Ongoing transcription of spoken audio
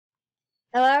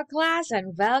Hello, class,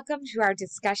 and welcome to our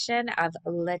discussion of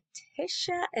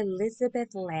Letitia Elizabeth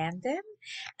Landon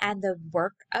and the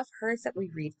work of hers that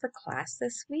we read for class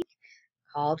this week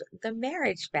called The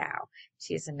Marriage Vow.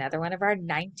 She is another one of our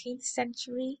 19th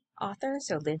century authors,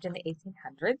 so lived in the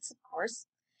 1800s, of course.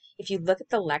 If you look at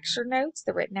the lecture notes,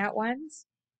 the written out ones,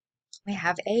 we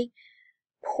have a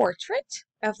portrait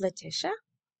of Letitia.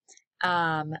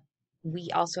 We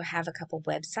also have a couple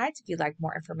websites if you'd like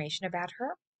more information about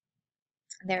her.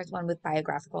 There's one with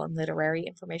biographical and literary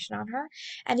information on her,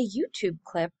 and a YouTube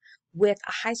clip with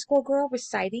a high school girl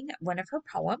reciting one of her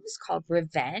poems called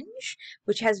Revenge,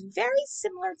 which has very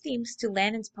similar themes to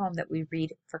Landon's poem that we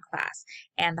read for class.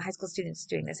 And the high school student's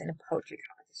doing this in a poetry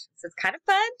competition. So it's kind of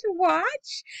fun to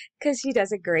watch because she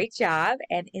does a great job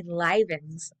and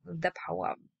enlivens the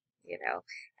poem,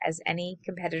 as any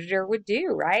competitor would do,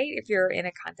 right? If you're in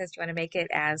a contest, you want to make it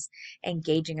as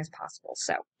engaging as possible.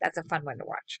 So that's a fun one to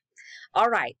watch. All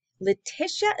right.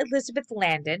 Letitia Elizabeth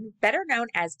Landon, better known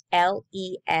as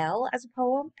L.E.L. as a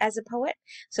poet.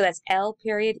 So that's L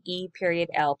period, E period,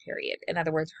 L period. In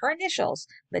other words, her initials,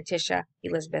 Letitia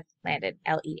Elizabeth Landon,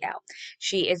 L.E.L.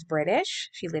 She is British.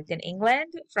 She lived in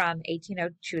England from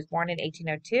 1802. She was born in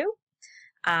 1802.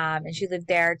 And she lived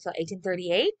there till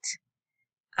 1838,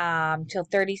 till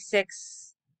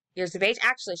 36 years of age.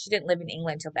 Actually, she didn't live in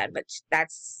England till then, but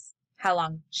that's how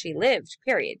long she lived,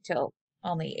 period, till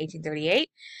only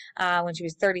 1838, when she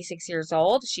was 36 years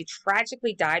old. She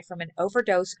tragically died from an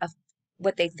overdose of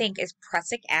what they think is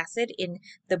prussic acid in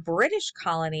the British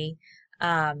colony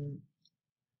known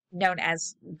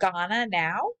as Ghana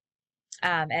now,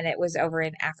 and it was over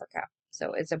in Africa.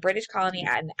 So it's a British colony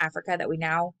in Africa that we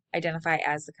now identify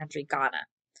as the country Ghana.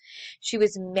 She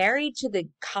was married to the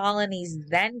colony's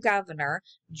then governor,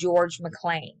 George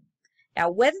McLean. Now,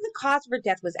 whether the cause of her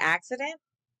death was accident,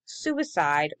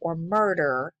 suicide, or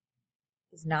murder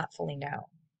is not fully known,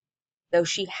 though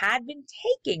she had been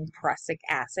taking prussic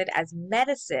acid as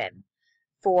medicine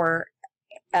for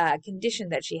a condition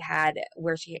that she had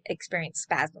where she experienced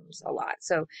spasms a lot.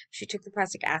 So she took the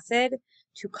prussic acid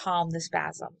to calm the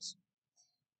spasms.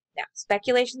 Now,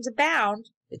 speculations abound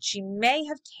that she may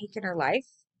have taken her life,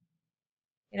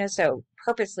 so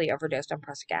purposely overdosed on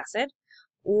prussic acid,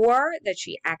 or that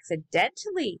she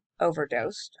accidentally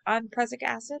overdosed on prussic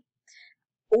acid,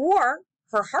 or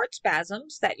her heart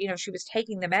spasms that, she was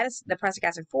taking the medicine, the prussic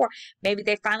acid for, maybe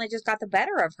they finally just got the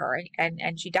better of her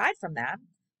and she died from that,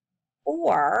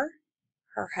 or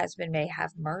her husband may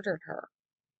have murdered her,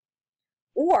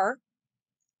 or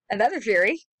another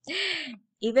theory,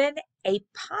 even a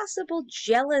possible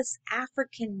jealous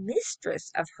African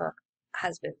mistress of her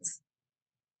husband's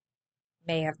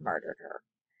may have murdered her.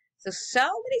 So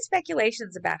many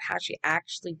speculations about how she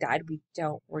actually died. We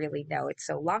don't really know. It's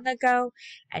so long ago,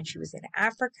 and she was in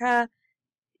Africa,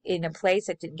 in a place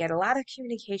that didn't get a lot of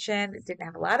communication. It didn't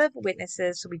have a lot of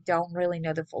witnesses, so we don't really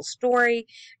know the full story,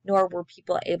 nor were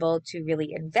people able to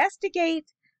really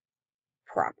investigate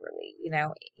properly.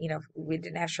 We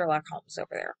didn't have Sherlock Holmes over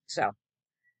there. So,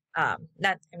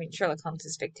 Sherlock Holmes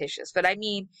is fictitious, but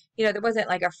there wasn't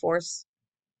like a force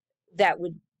that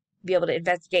would be able to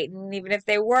investigate, and even if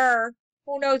they were,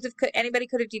 who knows if anybody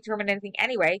could have determined anything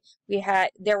anyway.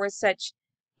 There was such,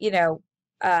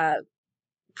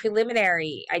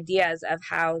 preliminary ideas of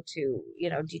how to,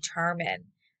 determine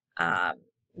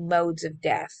modes of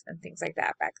death and things like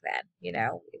that back then.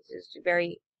 It's just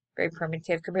very, very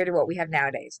primitive compared to what we have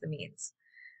nowadays, the means,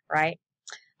 right?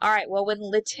 All right, well, when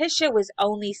Letitia was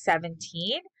only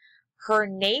 17, her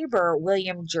neighbor,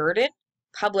 William Jordan,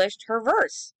 published her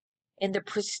verse in the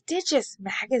prestigious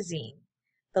magazine,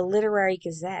 the Literary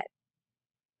Gazette.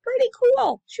 Pretty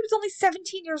cool. She was only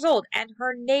 17 years old, and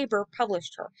her neighbor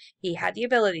published her. He had the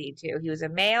ability to. He was a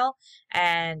male,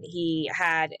 and he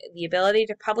had the ability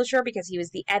to publish her because he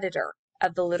was the editor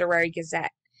of the Literary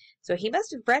Gazette. So he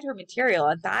must have read her material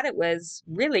and thought it was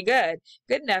really good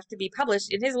enough to be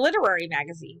published in his literary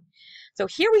magazine. So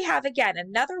here we have, again,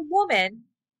 another woman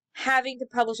having to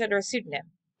publish under a pseudonym,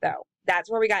 though.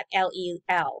 That's where we got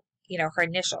L.E.L., her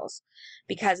initials,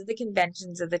 because of the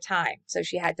conventions of the time. So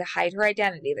she had to hide her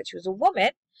identity, that she was a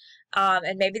woman.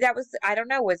 And maybe that was, I don't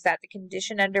know, was that the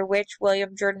condition under which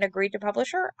William Jordan agreed to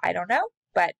publish her? I don't know.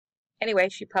 But anyway,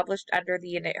 she published under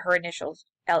her initials,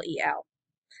 L.E.L.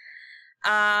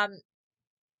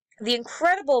 The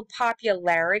incredible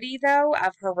popularity, though,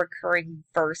 of her recurring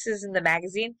verses in the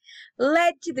magazine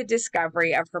led to the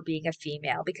discovery of her being a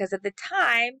female, because at the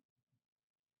time,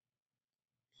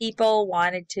 people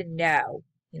wanted to know,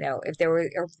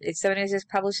 if someone was just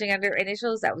publishing under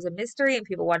initials, that was a mystery, and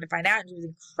people wanted to find out, and she was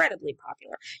incredibly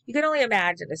popular. You can only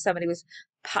imagine if somebody was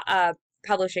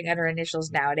publishing under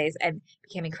initials nowadays and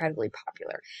became incredibly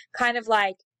popular. Kind of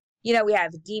like, we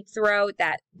have Deep Throat,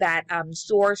 that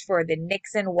source for the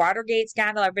Nixon Watergate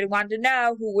scandal. Everybody wanted to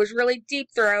know who was really Deep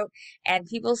Throat, and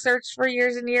people searched for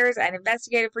years and years and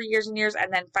investigated for years and years,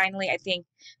 and then finally, I think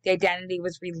the identity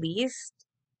was released.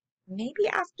 Maybe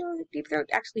after Deep Throat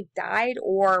actually died,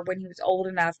 or when he was old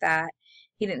enough that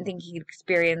he didn't think he could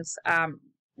experience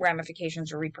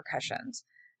ramifications or repercussions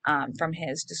from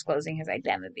his disclosing his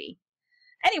identity.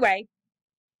 Anyway,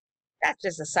 that's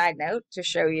just a side note to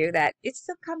show you that it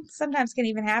still sometimes can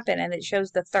even happen, and it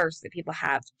shows the thirst that people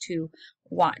have to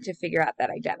want to figure out that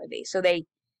identity. So they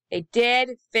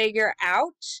did figure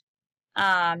out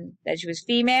that she was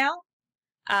female,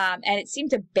 and it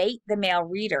seemed to bait the male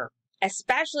reader,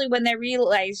 especially when they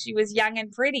realized she was young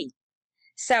and pretty.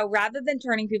 So rather than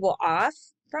turning people off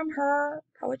from her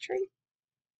poetry,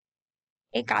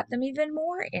 it got them even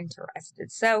more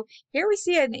interested. So here we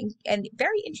see a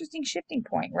very interesting shifting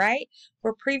point, right?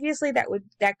 Where previously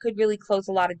that could really close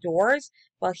a lot of doors.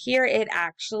 Well, here it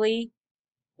actually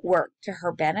worked to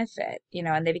her benefit,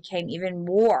 and they became even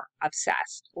more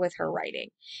obsessed with her writing.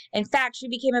 In fact, she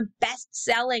became a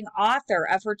best-selling author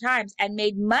of her times and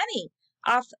made money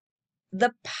off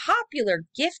the popular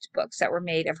gift books that were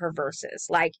made of her verses,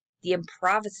 like The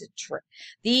Improvisatrice,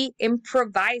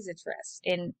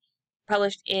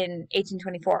 published in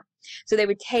 1824. So they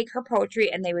would take her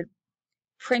poetry and they would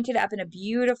print it up in a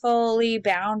beautifully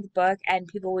bound book, and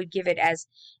people would give it as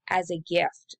a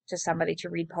gift to somebody to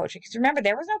read poetry. Because remember,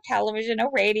 there was no television, no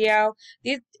radio.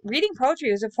 Reading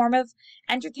poetry was a form of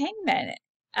entertainment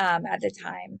at the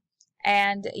time,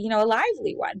 and a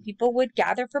lively one. People would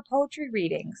gather for poetry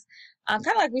readings, kind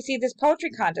of like we see this poetry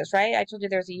contest, right? I told you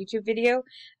there's a YouTube video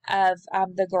of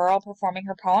the girl performing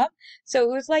her poem. So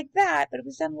it was like that, but it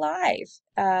was done live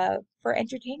for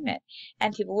entertainment,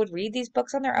 and people would read these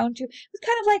books on their own too. It was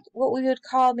kind of like what we would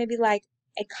call maybe like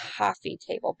a coffee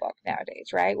table book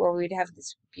nowadays, right? Where we'd have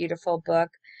this beautiful book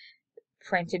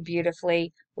printed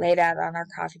beautifully, laid out on our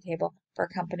coffee table for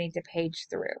a company to page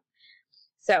through.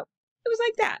 So it was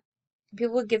like that.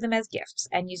 People would give them as gifts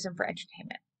and use them for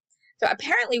entertainment. So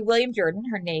apparently William Jordan,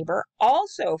 her neighbor,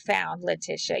 also found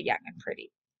Letitia young and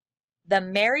pretty. The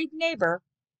married neighbor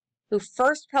who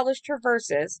first published her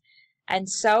verses and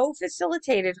so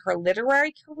facilitated her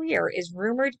literary career is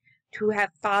rumored to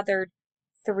have fathered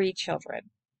 3 children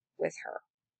with her.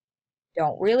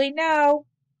 Don't really know,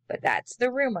 but that's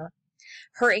the rumor.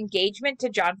 Her engagement to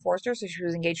John Forster, so she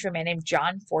was engaged to a man named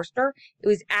John Forster, it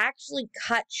was actually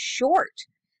cut short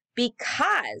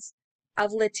because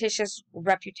of Letitia's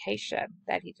reputation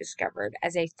that he discovered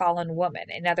as a fallen woman.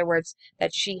 In other words,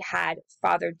 that she had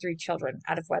fathered 3 children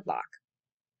out of wedlock,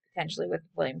 potentially with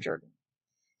William Jordan.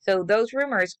 So those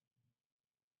rumors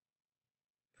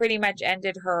pretty much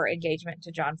ended her engagement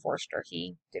to John Forster.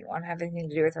 He didn't want to have anything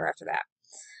to do with her after that.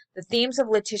 The themes of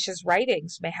Letitia's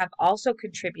writings may have also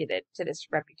contributed to this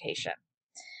reputation.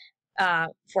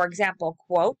 For example,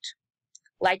 quote,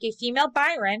 like a female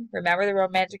Byron, remember the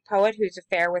romantic poet whose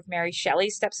affair with Mary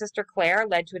Shelley's stepsister Claire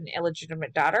led to an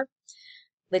illegitimate daughter?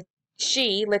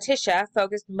 Letitia,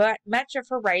 focused much of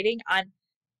her writing on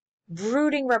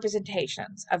brooding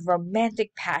representations of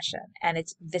romantic passion and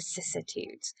its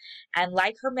vicissitudes. And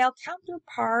like her male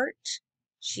counterpart,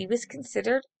 she was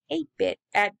considered a bit,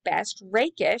 at best,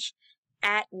 rakish,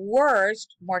 at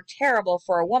worst, more terrible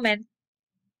for a woman,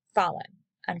 fallen,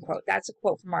 unquote. That's a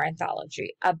quote from our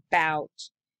anthology about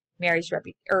Letitia's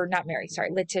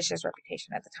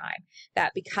reputation at the time.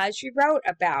 That because she wrote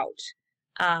about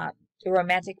the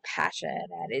romantic passion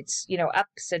and its,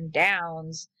 ups and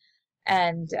downs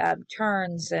and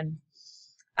turns, and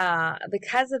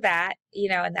because of that,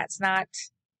 and that's not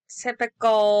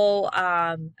typical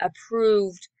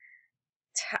approved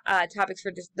topics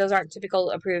for those aren't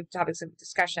typical approved topics of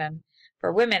discussion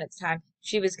for women at the time.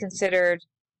 She was considered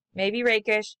maybe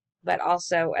rakish, but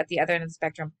also at the other end of the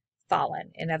spectrum,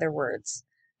 fallen. In other words,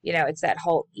 it's that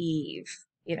whole Eve,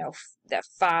 the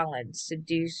fallen,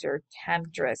 seducer,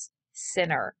 temptress,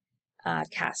 sinner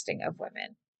casting of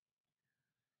women.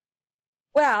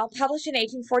 Well, published in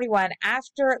 1841,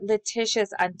 after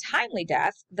Letitia's untimely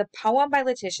death, the poem by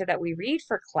Letitia that we read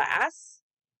for class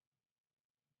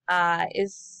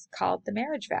is called The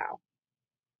Marriage Vow.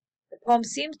 The poem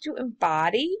seems to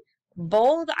embody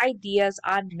bold ideas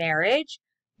on marriage,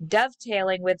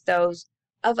 dovetailing with those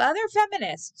of other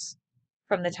feminists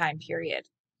from the time period.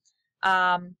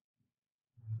 As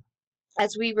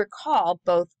we recall,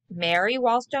 both Mary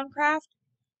Wollstonecraft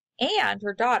and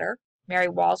her daughter, Mary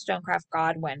Wollstonecraft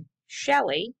Godwin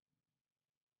Shelley,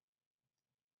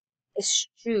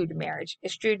 eschewed marriage.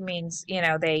 Eschewed means,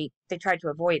 they tried to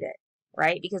avoid it.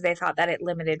 right? Because they thought that it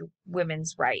limited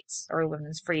women's rights or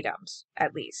women's freedoms,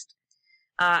 at least.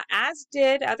 As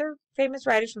did other famous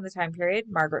writers from the time period.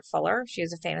 Margaret Fuller, she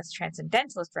is a famous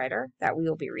transcendentalist writer that we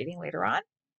will be reading later on.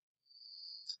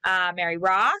 Mary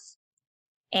Roth,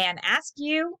 Anne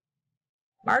Askew,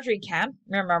 Marjorie Kemp.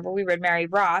 Remember, we read Mary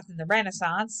Roth in the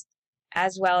Renaissance,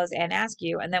 as well as Anne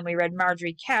Askew, and then we read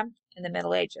Marjorie Kemp in the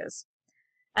Middle Ages.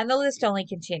 And the list only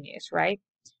continues, right?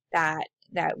 That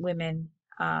women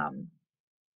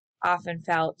often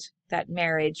felt that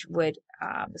marriage would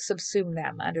subsume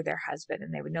them under their husband,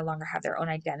 and they would no longer have their own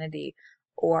identity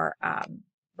or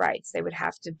rights. They would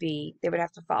have to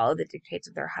follow the dictates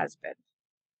of their husband.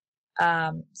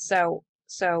 So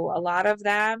a lot of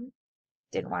them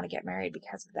didn't want to get married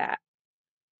because of that.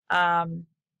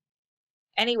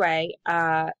 Anyway,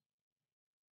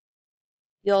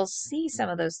 you'll see some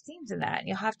of those themes in that, and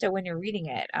you'll have to, when you're reading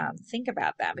it, think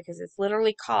about that, because it's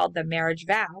literally called the marriage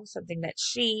vow, something that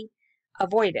she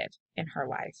avoided in her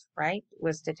life, right?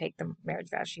 Was to take the marriage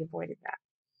vow. She avoided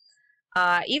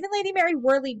that. Even Lady Mary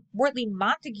Wortley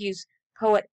Montagu's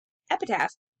poet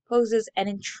epitaph poses an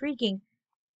intriguing,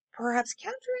 perhaps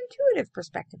counterintuitive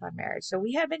perspective on marriage. So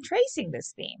we have been tracing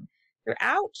this theme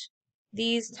throughout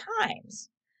these times.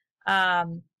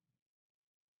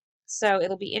 So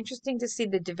it'll be interesting to see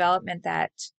the development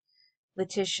that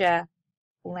Letitia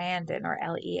Landon, or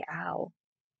L.E.L,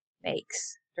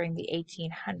 makes during the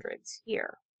 1800s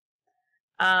here.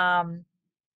 Now,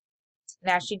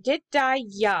 she did die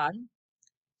young.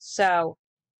 So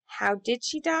how did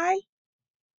she die?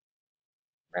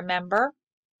 Remember?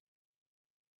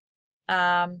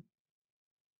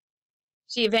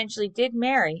 She eventually did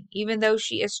marry. Even though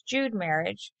she eschewed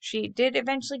marriage, she did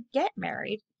eventually get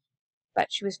married. But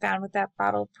she was found with that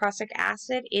bottle of prussic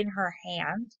acid in her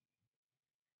hand.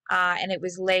 And it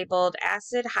was labeled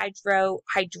acid hydrocyanicum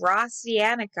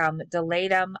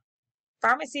dilatum,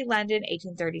 Pharmacy, London,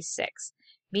 1836.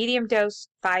 Medium dose,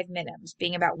 5 minims,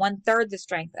 being about 1/3 the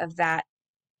strength of that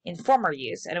in former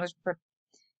use. And it was,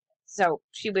 so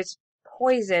she was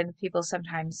poisoned, people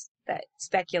sometimes that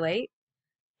speculate,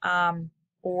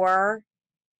 or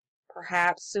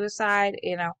perhaps suicide,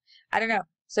 I don't know.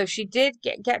 So she did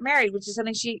get married, which is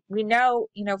something we know,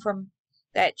 from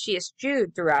that she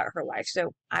eschewed throughout her life.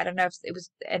 So I don't know if it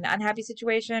was an unhappy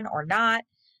situation or not.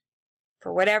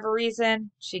 For whatever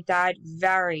reason, she died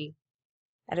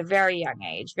at a very young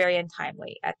age, very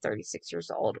untimely, at 36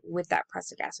 years old, with that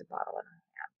prussic acid bottle in her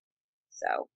hand.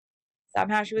 So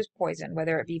somehow she was poisoned,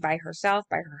 whether it be by herself,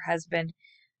 by her husband,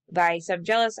 by some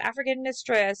jealous African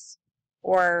mistress,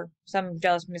 or some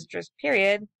jealous mistress,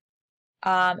 period,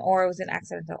 or it was an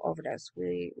accidental overdose.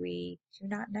 We do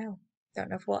not know. Don't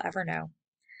know if we'll ever know.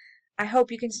 I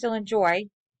hope you can still enjoy,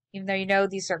 even though you know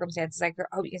these circumstances, I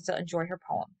hope you can still enjoy her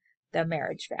poem, The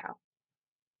Marriage Vow.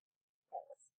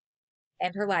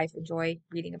 And her life. Enjoy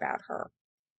reading about her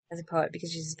as a poet,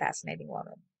 because she's a fascinating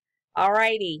woman.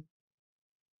 Alrighty.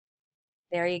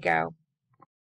 There you go.